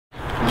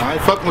I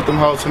ain't fucking with them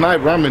hoes tonight,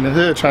 bro. I'm in the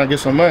hood trying to get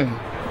some money.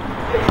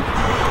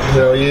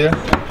 Hell yeah.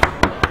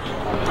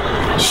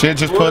 Shit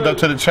just pulled up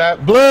to the trap.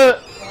 Blood!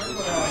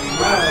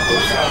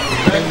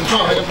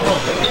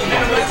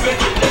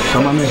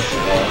 Come on in.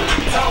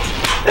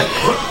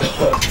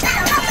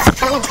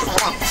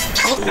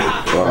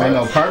 Ain't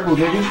no purple,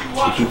 nigga.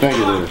 What you think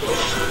it is?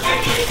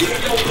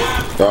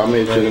 So I'll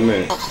meet you in a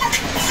minute.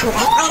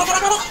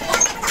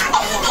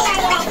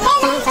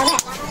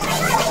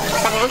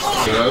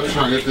 Yeah, I'm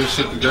trying to get this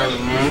shit together,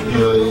 man.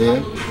 Hell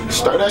yeah.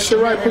 Start that shit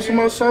right, put some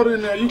more soda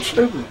in there, you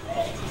tripping.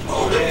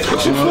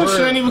 What you feel?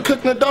 She ain't even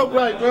cooking the dope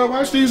right, bro.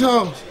 Watch these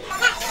hoes.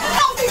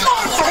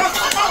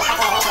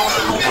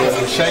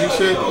 Shady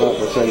shit? Not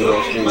for shady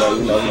that street, like,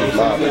 you know, he's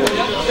live.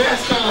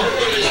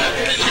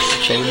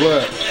 So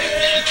what?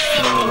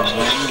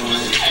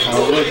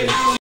 How looking?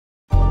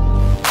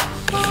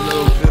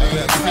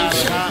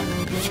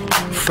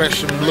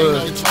 Fresh and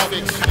blood.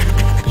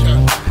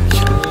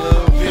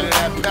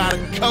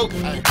 Coke.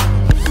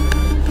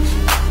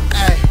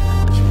 Hey,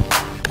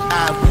 I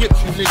whip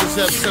you niggas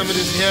up some of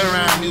this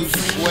heroin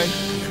music, boy.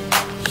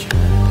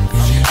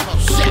 Oh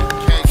shit,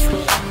 okay.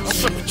 I'm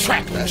from the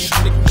trap, that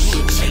shit.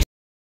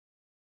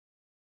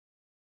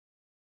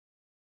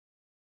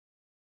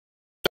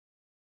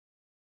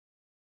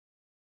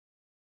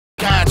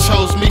 God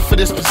chose me for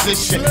this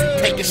position.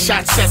 Taking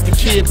shots at the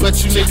kid,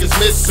 but you niggas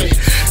missing.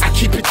 I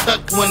keep it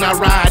tucked when I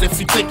ride. If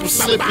you think I'm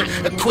slipping,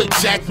 a quick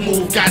jack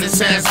move got his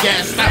ass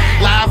gassed out.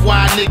 Live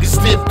wire niggas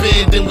dip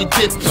in, then we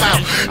dip out.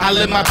 I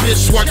let my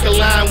bitch work the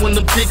line when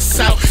the dicks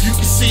out. You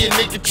can see a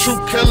nigga true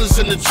colors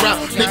in the drought.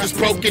 Niggas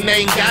broken,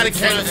 they ain't got it,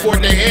 can't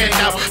afford the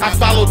handout. I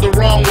followed the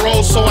wrong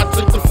road, so I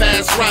took the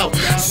fast route.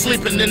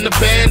 Sleeping in the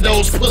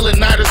bandos, pulling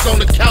nighters on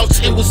the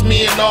couch. It was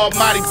me and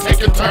Almighty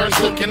taking turns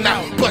looking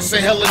out.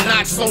 Busting hella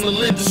knocks on the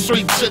Linda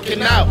Street,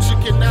 chooking out.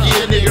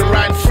 Yeah, nigga,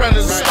 right in front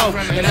of the stove.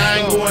 And I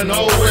ain't going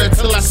nowhere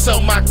till I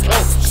sell my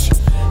coat.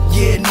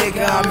 Yeah,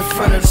 nigga, I'm in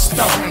front of the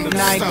store. And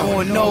I ain't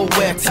going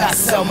nowhere till I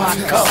sell my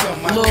coat.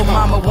 Lil'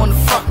 mama wanna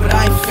fuck, but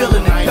I ain't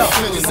feeling it though.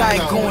 Cause I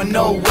ain't going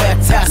nowhere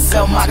till I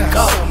sell my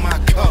coat.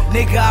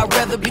 Nigga, I'd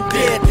rather be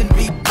dead than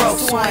be broke.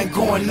 So I ain't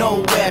going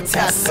nowhere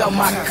till I sell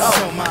my coat.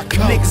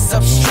 Niggas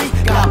up street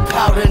got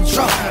powder and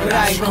drunk, but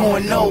I ain't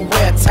going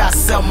nowhere till I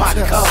sell my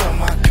coat.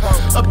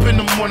 Up in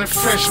the morning,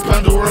 fresh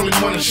bundle, early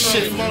morning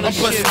shit. I'm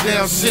busting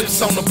down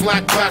zips on the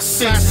block by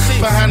 6.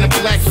 Behind the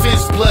black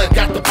fence, blood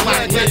got the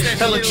block lit.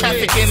 Hella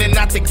traffic in and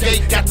out the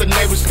gate, got the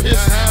neighbors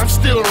pissed. I'm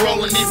still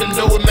rolling, even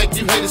though it make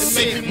you hate to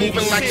sick.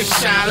 Moving like a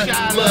shotter,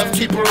 love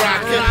keep a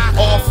rockin'.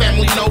 All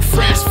family, no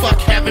friends, fuck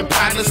having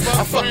partners.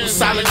 I fuck with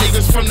solid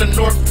niggas from the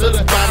north to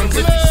the bottom.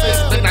 If you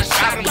sense, then I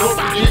shot him. Lord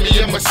forgive me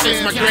of my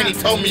sins. My granny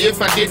told me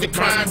if I did the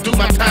crime, do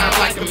my time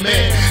like a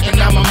man. And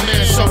I'm a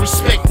man, so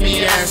respect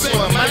me as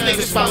one. My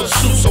niggas follow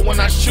suit, so when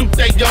I shoot,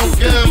 they gon'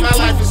 gun. My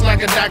life is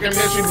like a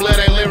documentary, blood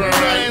ain't living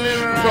right.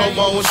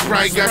 Promo is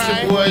right, got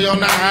your boy on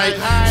the hype.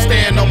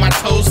 Staying on my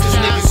toes, cause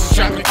niggas is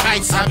dropping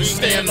kites. I be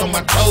staying on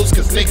my toes,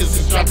 cause niggas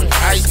is dropping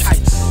kites.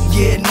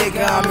 Yeah,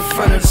 nigga, I'm in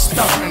front of the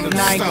store. And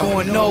I ain't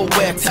going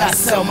nowhere till I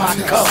sell my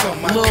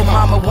coat. Lil'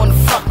 mama wanna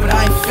fuck, but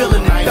I ain't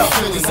feeling it though.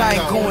 Cause I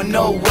ain't going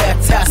nowhere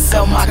till I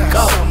sell my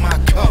coat.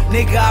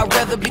 Nigga, I'd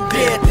rather be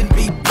dead than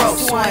be broke.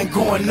 So I ain't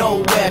going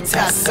nowhere till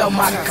I sell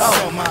my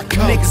coat.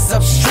 Niggas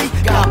up street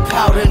got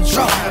powder and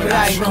drunk, but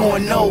I ain't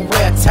going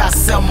nowhere till I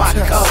sell my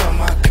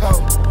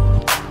coat.